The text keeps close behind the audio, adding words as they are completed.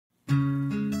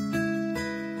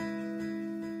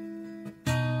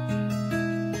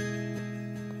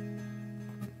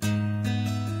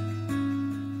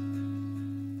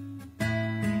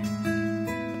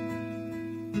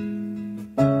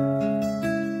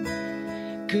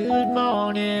Good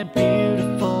morning,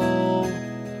 beautiful.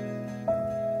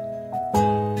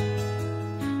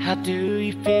 How do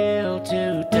you feel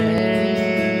today?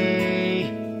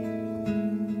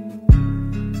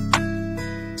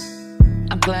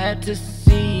 I'm glad to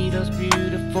see those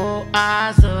beautiful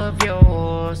eyes of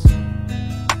yours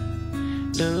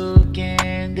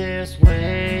looking this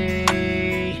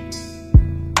way.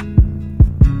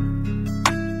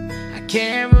 I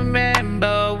can't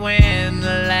remember when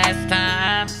the last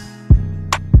time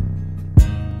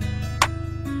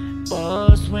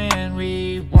was when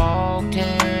we walked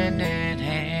hand in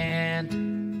hand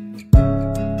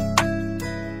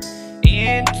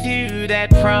into that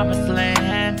promised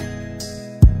land,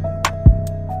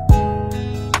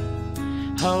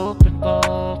 hoping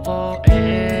for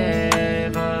forever.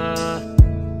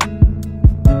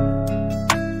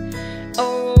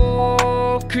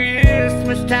 Oh,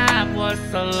 Christmas time was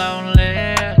so lonely,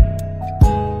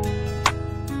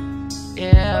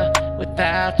 yeah,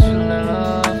 without your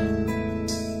love.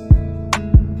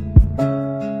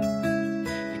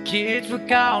 The kids were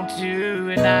gone too,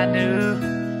 and I knew,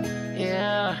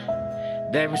 yeah,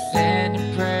 they were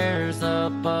sending prayers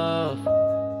above.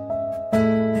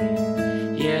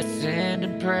 Yeah,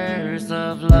 sending prayers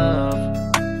of love,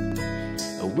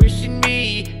 wishing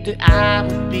me that I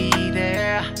would be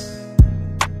there,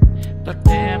 but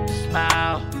them to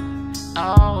smile.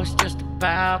 Oh, it's just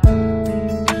about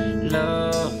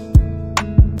love.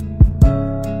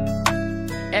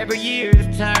 Every year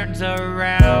that turns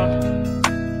around,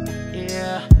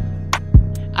 yeah,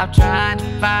 I'm trying to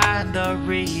find the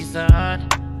reason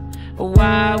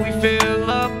why we feel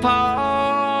apart.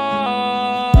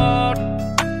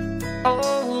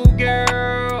 Oh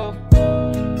girl,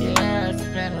 yeah, it's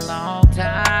been a long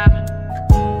time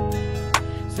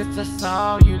since I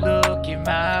saw you looking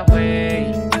my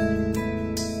way.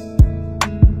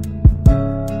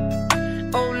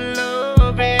 Oh,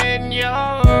 love in your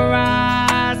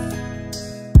eyes,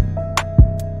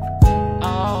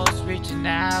 oh, it's reaching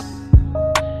out,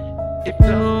 if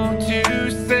known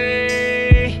to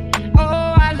say,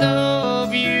 oh, I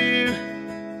love you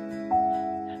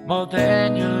more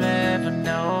than you'll ever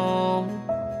know.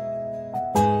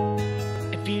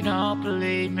 If you don't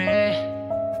believe me,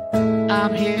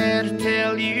 I'm here to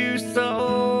tell you so.